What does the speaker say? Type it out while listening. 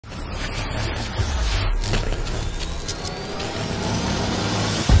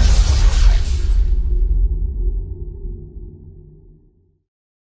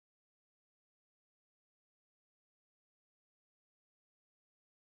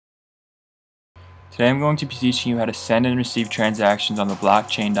Today I'm going to be teaching you how to send and receive transactions on the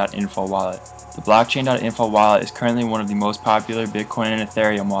Blockchain.info wallet. The Blockchain.info wallet is currently one of the most popular Bitcoin and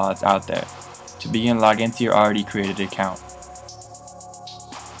Ethereum wallets out there. To begin, log into your already created account.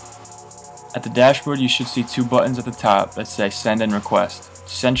 At the dashboard, you should see two buttons at the top that say Send and Request.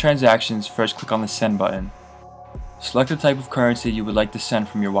 To send transactions, first click on the Send button. Select the type of currency you would like to send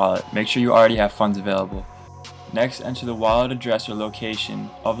from your wallet. Make sure you already have funds available. Next, enter the wallet address or location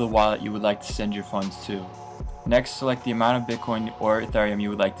of the wallet you would like to send your funds to. Next, select the amount of Bitcoin or Ethereum you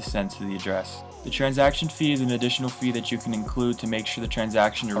would like to send to the address. The transaction fee is an additional fee that you can include to make sure the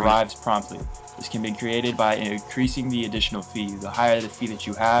transaction arrives promptly. This can be created by increasing the additional fee. The higher the fee that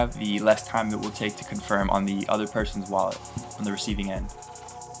you have, the less time it will take to confirm on the other person's wallet, on the receiving end.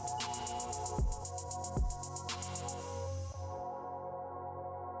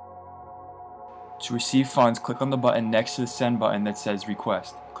 To receive funds, click on the button next to the Send button that says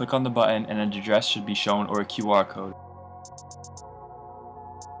Request. Click on the button and an address should be shown or a QR code.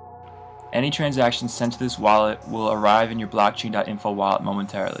 Any transactions sent to this wallet will arrive in your Blockchain.info wallet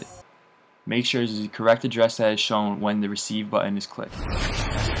momentarily. Make sure it is the correct address that is shown when the Receive button is clicked.